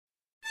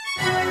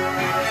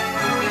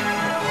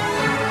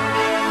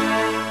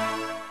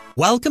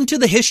Welcome to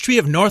the History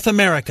of North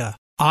America.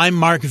 I'm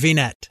Mark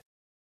Vinette.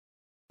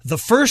 The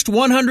first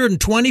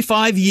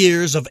 125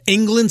 years of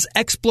England's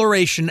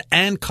exploration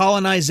and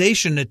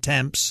colonization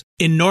attempts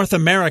in North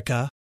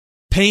America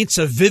paints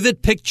a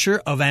vivid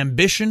picture of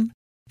ambition,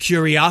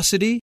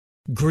 curiosity,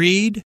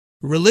 greed,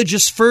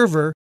 religious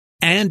fervor,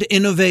 and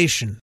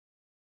innovation.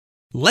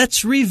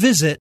 Let's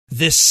revisit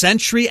this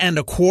century and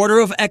a quarter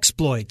of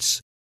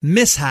exploits,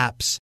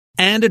 mishaps,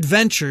 and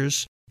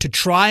adventures to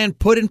try and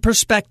put in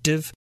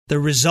perspective the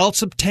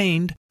results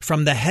obtained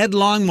from the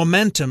headlong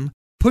momentum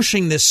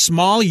pushing this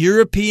small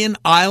European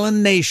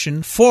island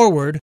nation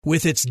forward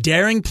with its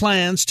daring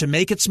plans to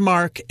make its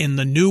mark in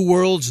the New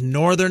World's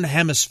northern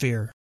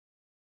hemisphere.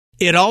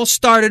 It all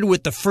started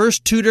with the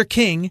first Tudor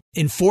king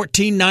in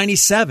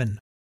 1497,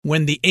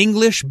 when the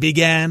English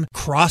began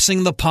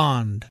crossing the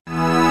pond.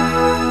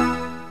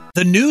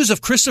 The news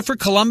of Christopher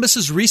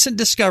Columbus's recent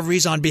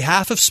discoveries on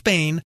behalf of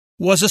Spain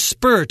was a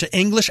spur to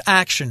English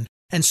action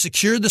and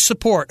secured the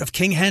support of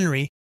King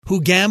Henry, who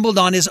gambled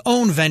on his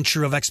own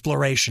venture of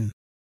exploration.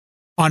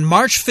 On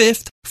March 5,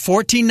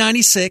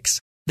 1496,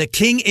 the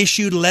king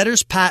issued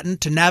letters patent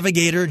to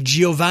navigator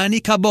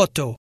Giovanni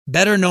Caboto,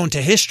 better known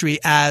to history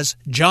as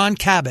John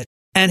Cabot,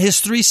 and his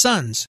 3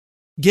 sons,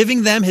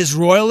 giving them his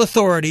royal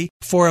authority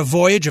for a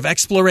voyage of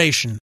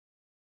exploration.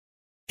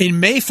 In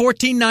May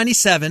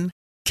 1497,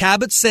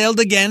 Cabot sailed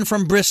again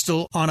from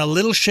Bristol on a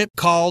little ship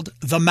called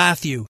the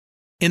Matthew,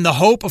 in the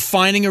hope of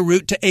finding a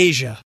route to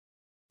Asia.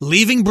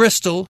 Leaving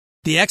Bristol,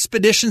 the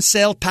expedition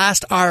sailed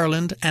past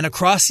Ireland and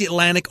across the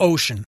Atlantic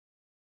Ocean.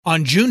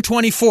 On June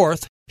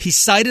 24th, he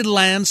sighted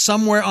land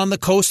somewhere on the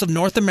coast of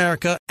North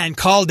America and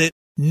called it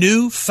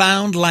New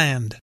Found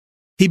Land.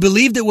 He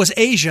believed it was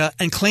Asia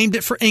and claimed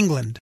it for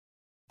England.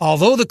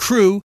 Although the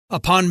crew,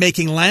 upon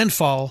making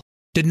landfall,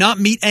 did not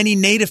meet any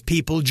native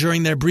people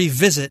during their brief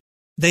visit,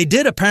 they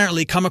did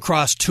apparently come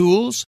across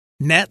tools,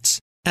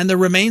 nets, and the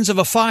remains of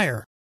a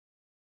fire.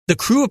 The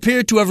crew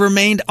appeared to have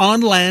remained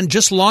on land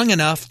just long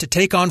enough to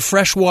take on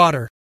fresh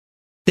water.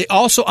 They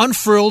also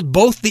unfurled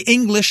both the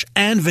English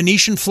and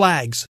Venetian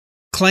flags,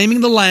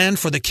 claiming the land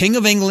for the King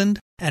of England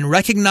and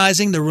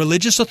recognizing the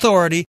religious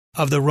authority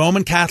of the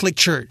Roman Catholic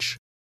Church.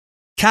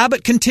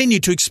 Cabot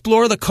continued to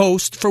explore the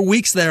coast for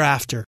weeks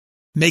thereafter,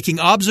 making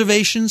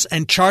observations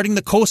and charting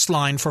the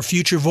coastline for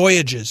future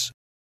voyages.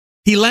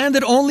 He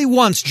landed only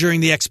once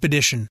during the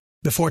expedition,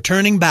 before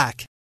turning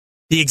back.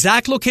 The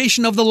exact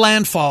location of the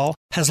landfall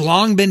has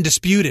long been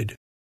disputed,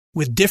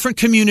 with different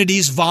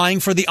communities vying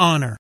for the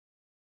honor.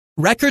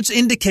 Records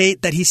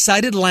indicate that he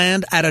sighted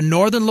land at a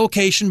northern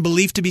location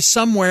believed to be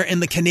somewhere in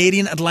the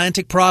Canadian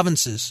Atlantic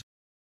provinces.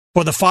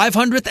 For the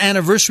 500th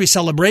anniversary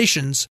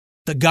celebrations,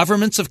 the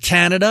governments of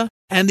Canada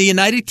and the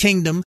United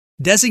Kingdom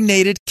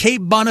designated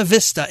Cape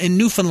Bonavista in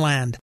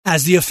Newfoundland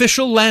as the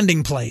official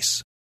landing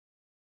place.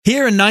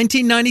 Here in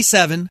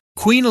 1997,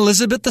 Queen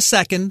Elizabeth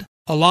II,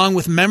 along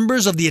with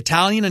members of the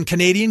Italian and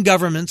Canadian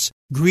governments,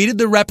 greeted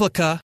the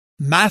replica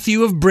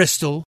Matthew of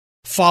Bristol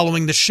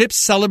following the ship's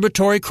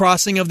celebratory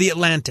crossing of the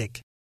Atlantic.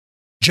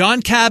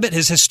 John Cabot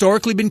has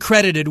historically been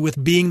credited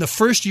with being the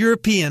first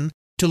European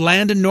to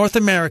land in North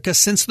America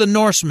since the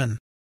Norsemen,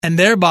 and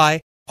thereby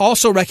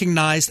also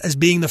recognized as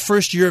being the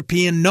first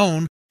European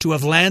known to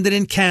have landed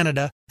in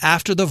Canada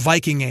after the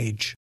Viking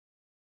Age.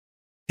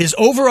 His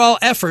overall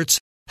efforts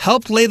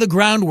helped lay the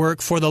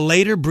groundwork for the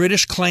later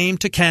British claim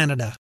to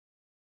Canada.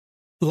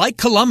 Like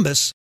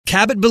Columbus,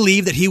 Cabot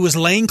believed that he was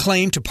laying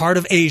claim to part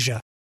of Asia.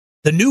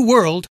 The New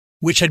World,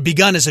 which had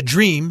begun as a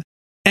dream,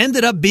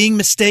 ended up being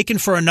mistaken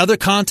for another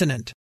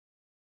continent.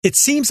 It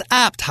seems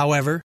apt,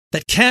 however,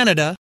 that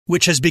Canada,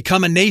 which has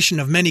become a nation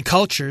of many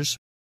cultures,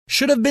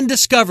 should have been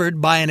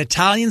discovered by an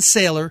Italian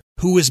sailor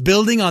who was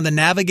building on the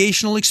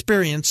navigational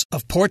experience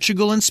of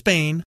Portugal and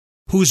Spain,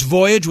 whose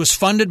voyage was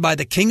funded by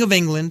the King of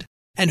England,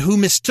 and who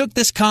mistook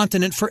this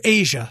continent for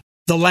Asia,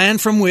 the land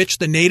from which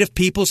the native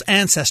people's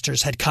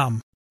ancestors had come.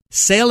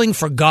 Sailing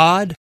for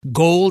God,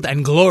 gold,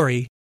 and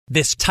glory,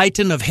 this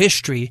titan of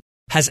history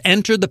has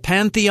entered the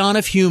pantheon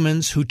of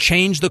humans who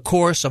changed the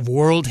course of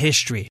world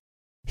history.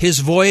 His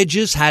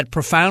voyages had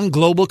profound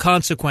global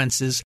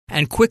consequences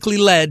and quickly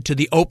led to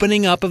the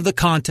opening up of the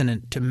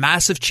continent to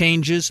massive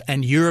changes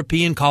and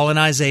European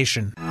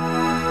colonization.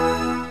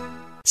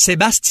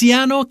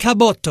 Sebastiano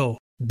Caboto,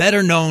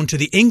 better known to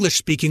the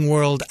English-speaking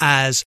world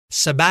as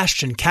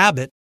Sebastian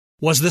Cabot,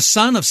 was the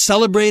son of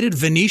celebrated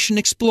Venetian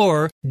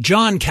explorer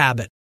John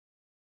Cabot.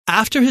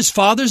 After his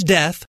father's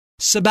death,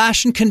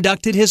 Sebastian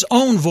conducted his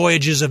own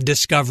voyages of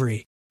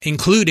discovery,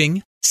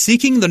 including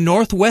seeking the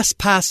Northwest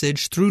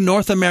Passage through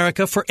North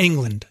America for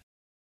England.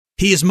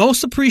 He is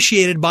most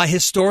appreciated by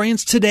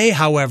historians today,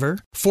 however,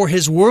 for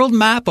his world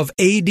map of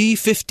AD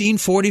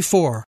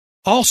 1544,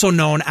 also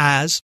known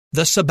as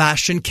the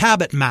Sebastian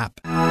Cabot Map.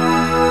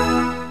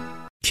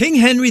 King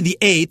Henry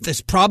VIII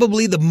is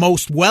probably the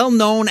most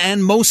well-known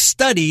and most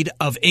studied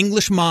of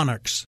English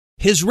monarchs.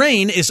 His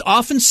reign is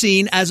often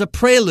seen as a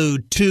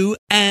prelude to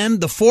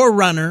and the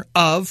forerunner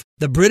of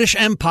the British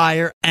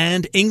Empire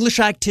and English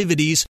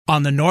activities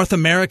on the North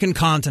American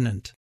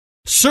continent.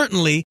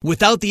 Certainly,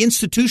 without the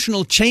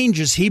institutional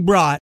changes he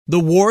brought, the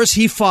wars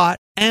he fought,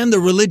 and the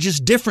religious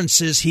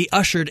differences he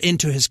ushered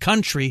into his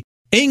country,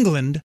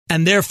 England,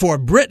 and therefore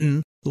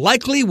Britain,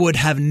 likely would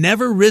have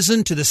never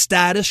risen to the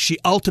status she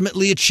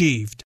ultimately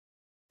achieved.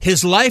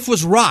 His life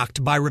was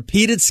rocked by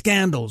repeated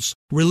scandals,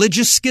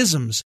 religious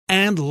schisms,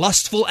 and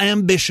lustful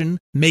ambition,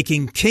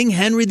 making King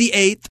Henry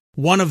VIII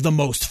one of the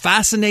most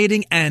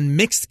fascinating and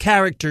mixed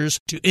characters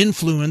to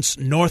influence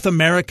North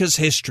America's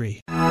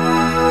history.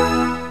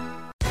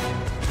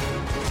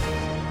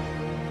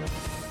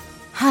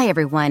 Hi,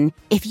 everyone.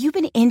 If you've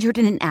been injured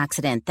in an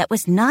accident that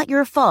was not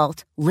your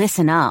fault,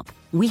 listen up.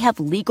 We have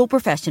legal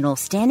professionals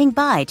standing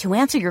by to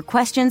answer your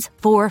questions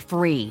for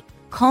free.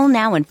 Call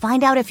now and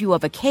find out if you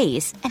have a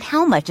case and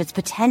how much it's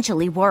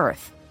potentially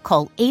worth.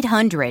 Call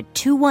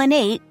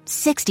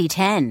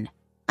 800-218-6010.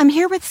 I'm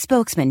here with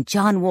spokesman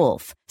John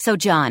Wolf. So,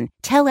 John,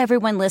 tell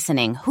everyone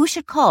listening who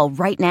should call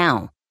right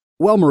now.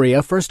 Well,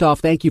 Maria, first off,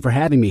 thank you for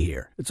having me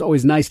here. It's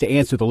always nice to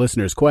answer the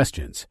listeners'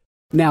 questions.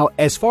 Now,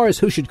 as far as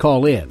who should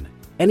call in,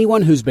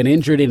 anyone who's been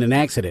injured in an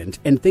accident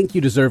and think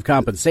you deserve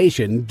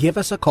compensation, give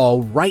us a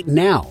call right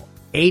now.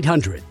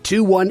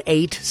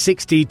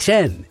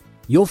 800-218-6010.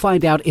 You'll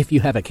find out if you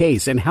have a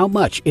case and how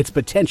much it's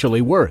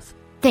potentially worth.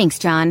 Thanks,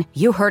 John.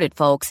 You heard it,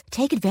 folks.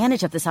 Take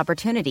advantage of this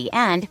opportunity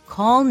and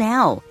call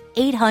now.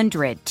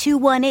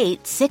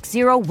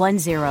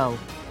 800-218-6010.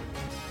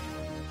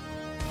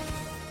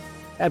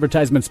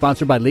 Advertisement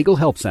sponsored by Legal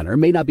Help Center.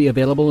 May not be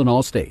available in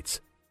all states.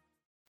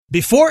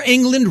 Before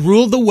England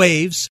ruled the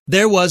waves,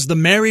 there was the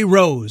Mary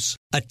Rose,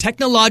 a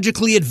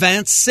technologically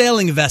advanced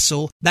sailing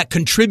vessel that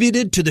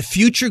contributed to the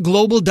future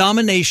global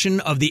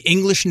domination of the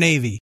English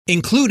Navy,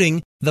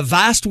 including the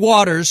vast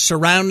waters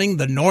surrounding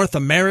the North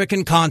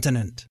American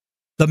continent.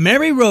 The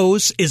Mary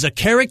Rose is a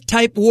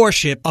Carrack-type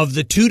warship of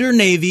the Tudor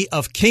Navy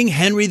of King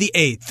Henry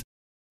VIII.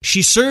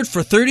 She served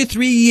for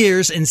 33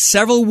 years in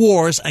several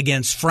wars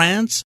against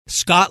France,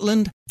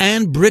 Scotland,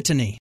 and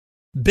Brittany.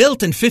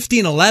 Built in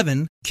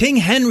 1511, King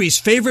Henry's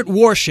favorite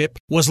warship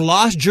was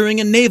lost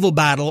during a naval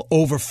battle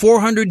over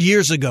 400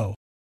 years ago.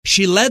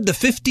 She led the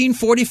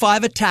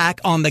 1545 attack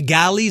on the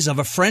galleys of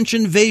a French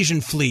invasion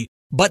fleet,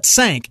 but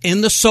sank in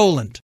the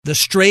Solent, the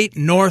strait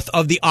north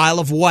of the Isle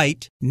of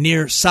Wight,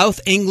 near South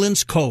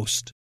England's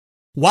coast.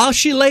 While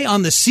she lay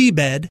on the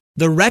seabed,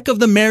 the wreck of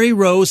the Mary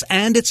Rose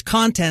and its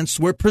contents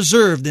were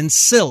preserved in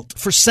silt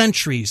for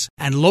centuries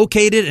and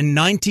located in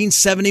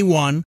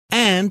 1971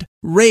 and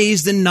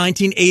raised in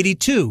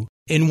 1982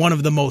 in one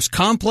of the most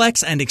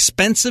complex and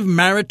expensive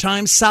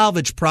maritime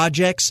salvage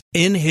projects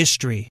in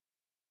history.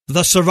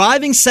 The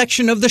surviving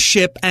section of the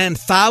ship and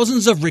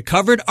thousands of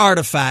recovered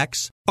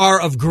artifacts are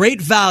of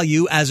great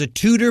value as a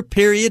Tudor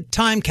period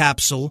time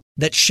capsule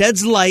that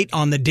sheds light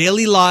on the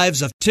daily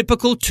lives of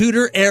typical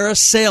Tudor-era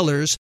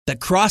sailors that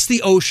crossed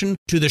the ocean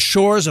to the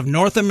shores of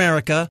North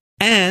America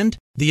and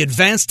the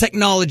advanced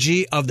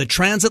technology of the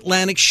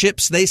transatlantic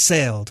ships they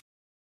sailed.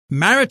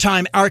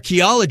 Maritime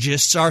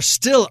archaeologists are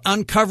still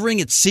uncovering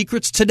its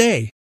secrets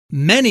today.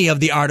 Many of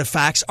the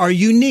artifacts are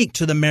unique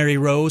to the Mary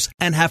Rose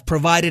and have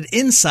provided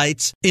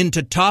insights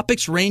into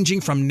topics ranging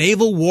from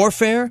naval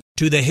warfare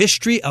to the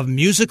history of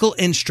musical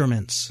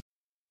instruments.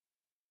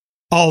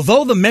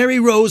 Although the Mary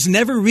Rose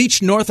never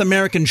reached North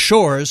American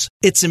shores,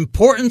 its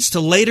importance to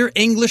later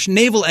English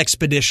naval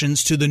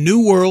expeditions to the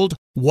New World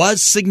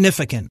was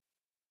significant.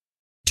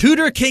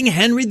 Tudor King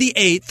Henry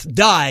VIII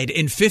died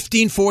in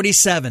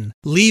 1547,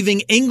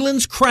 leaving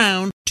England's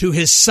crown to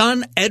his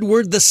son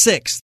Edward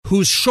VI,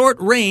 whose short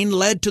reign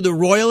led to the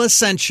royal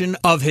ascension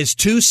of his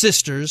two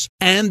sisters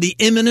and the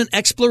imminent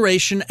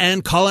exploration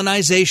and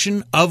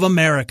colonization of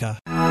America.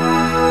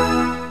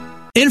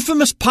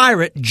 Infamous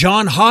pirate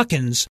John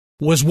Hawkins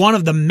was one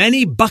of the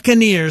many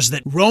buccaneers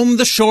that roamed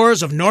the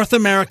shores of North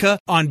America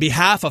on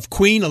behalf of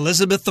Queen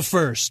Elizabeth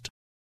I.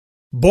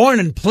 Born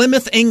in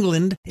Plymouth,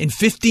 England in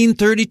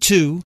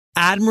 1532,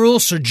 Admiral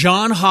Sir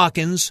John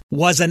Hawkins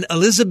was an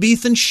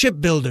Elizabethan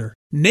shipbuilder,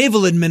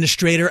 naval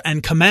administrator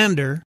and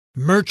commander,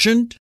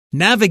 merchant,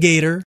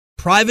 navigator,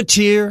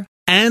 privateer,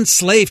 and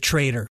slave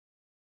trader.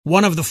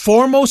 One of the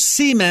foremost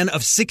seamen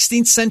of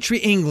 16th century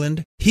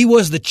England, he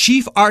was the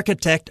chief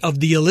architect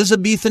of the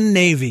Elizabethan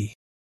Navy.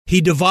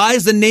 He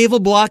devised the naval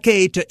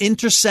blockade to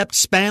intercept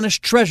Spanish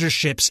treasure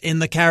ships in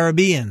the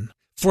Caribbean.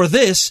 For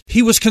this,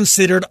 he was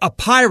considered a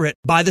pirate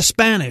by the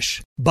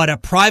Spanish, but a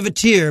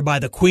privateer by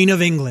the Queen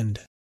of England.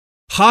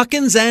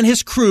 Hawkins and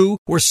his crew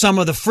were some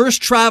of the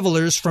first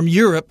travelers from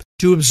Europe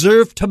to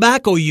observe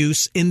tobacco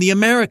use in the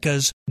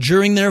Americas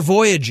during their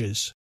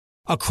voyages.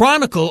 A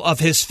chronicle of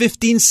his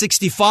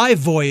 1565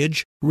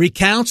 voyage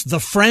recounts the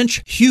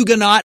French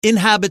Huguenot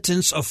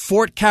inhabitants of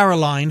Fort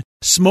Caroline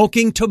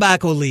smoking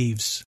tobacco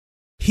leaves.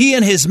 He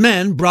and his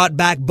men brought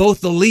back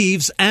both the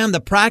leaves and the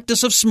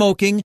practice of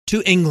smoking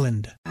to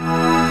England.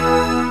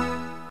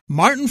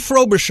 Martin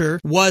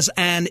Frobisher was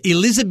an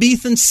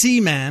Elizabethan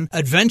seaman,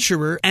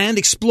 adventurer, and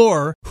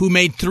explorer who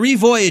made 3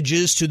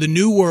 voyages to the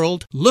New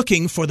World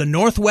looking for the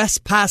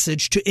Northwest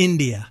Passage to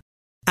India.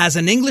 As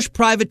an English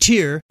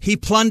privateer, he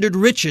plundered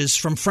riches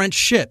from French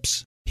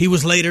ships. He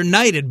was later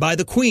knighted by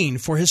the Queen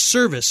for his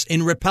service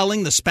in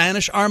repelling the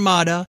Spanish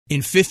Armada in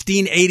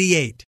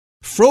 1588.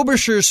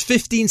 Frobisher's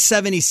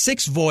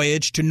 1576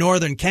 voyage to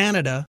northern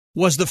Canada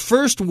was the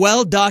first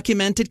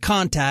well-documented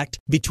contact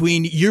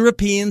between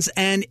Europeans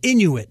and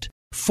Inuit,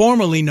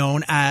 formerly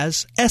known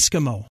as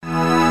Eskimo.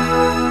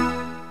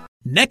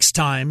 Next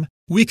time,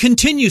 we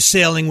continue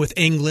sailing with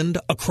England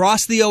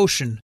across the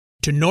ocean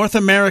to North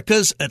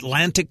America's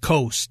Atlantic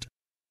coast.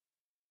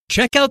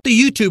 Check out the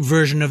YouTube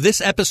version of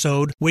this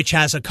episode, which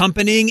has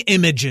accompanying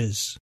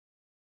images.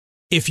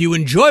 If you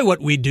enjoy what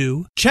we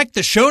do, check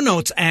the show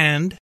notes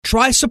and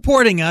try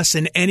supporting us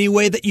in any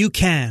way that you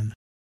can.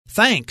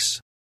 Thanks.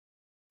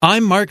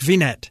 I'm Mark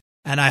Vinette,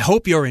 and I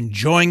hope you're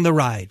enjoying the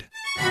ride.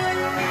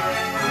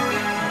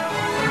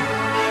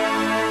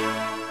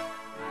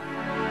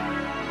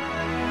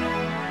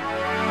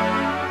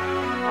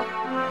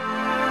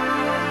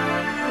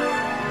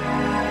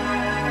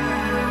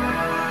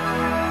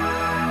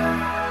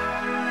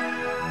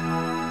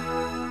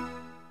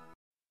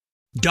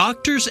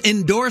 Doctors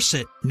endorse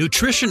it,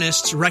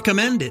 nutritionists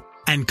recommend it,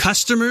 and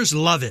customers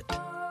love it.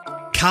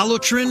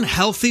 Calotren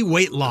Healthy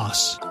Weight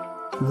Loss.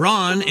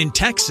 Ron in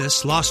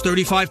Texas lost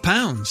 35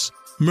 pounds.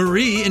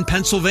 Marie in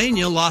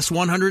Pennsylvania lost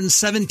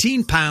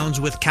 117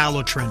 pounds with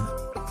Calotren.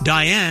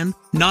 Diane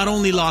not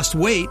only lost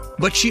weight,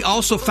 but she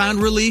also found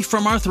relief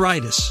from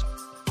arthritis.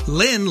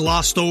 Lynn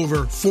lost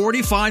over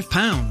 45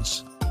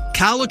 pounds.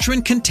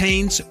 Calotren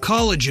contains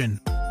collagen,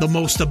 the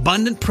most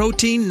abundant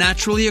protein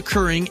naturally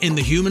occurring in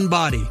the human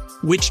body,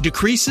 which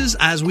decreases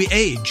as we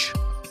age.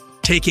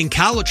 Taking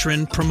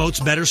Calotren promotes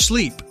better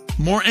sleep,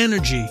 more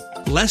energy,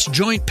 less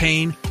joint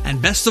pain,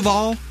 and best of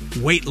all,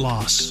 weight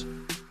loss.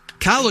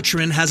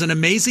 Calotren has an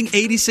amazing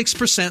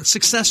 86%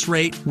 success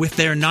rate with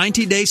their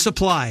 90-day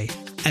supply.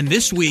 And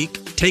this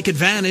week, take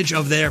advantage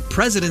of their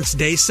President's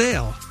Day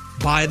sale.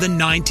 Buy the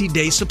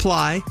 90-day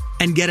supply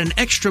and get an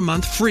extra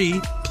month free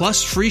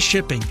plus free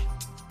shipping.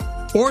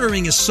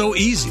 Ordering is so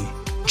easy.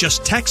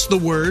 Just text the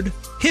word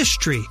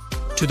HISTORY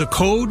to the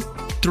code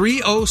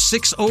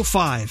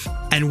 30605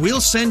 and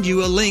we'll send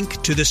you a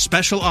link to this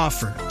special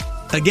offer.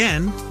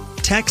 Again,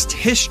 text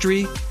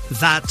HISTORY,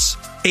 that's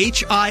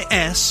HISTORY,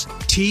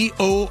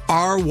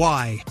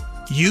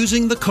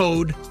 using the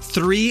code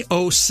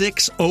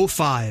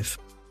 30605.